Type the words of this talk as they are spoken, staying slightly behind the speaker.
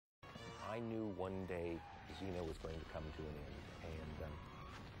I knew one day Xena was going to come to an end. And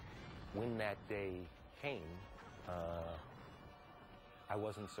when that day came, I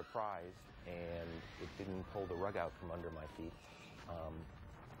wasn't surprised, and it didn't pull the rug out from under my feet.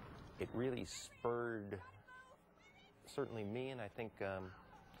 It really spurred, certainly me, and I think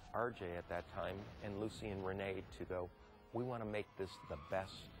RJ at that time, and Lucy and Renee to go, we want to make this the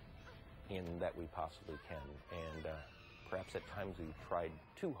best in that we possibly can. And perhaps at times we tried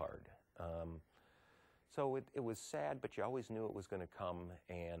too hard. So it was sad, but you always knew it was going to come,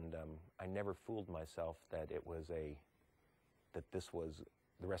 and I never fooled myself that it was that this was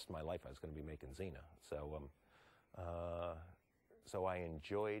the rest of my life I was going to be making Xena. So I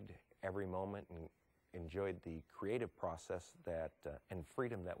enjoyed every moment and enjoyed the creative process and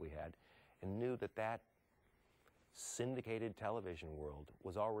freedom that we had, and knew that syndicated television world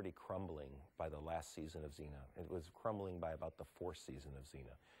was already crumbling by the last season of Xena. It was crumbling by about the fourth season of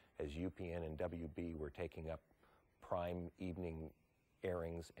Xena, as UPN and WB were taking up prime evening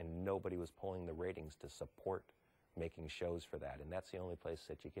airings, and nobody was pulling the ratings to support making shows for that. And that's the only place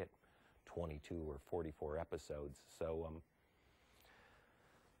that you get 22 or 44 episodes.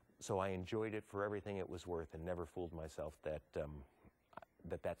 So I enjoyed it for everything it was worth, and never fooled myself that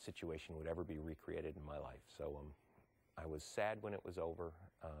that situation would ever be recreated in my life. So I was sad when it was over,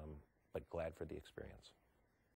 but glad for the experience.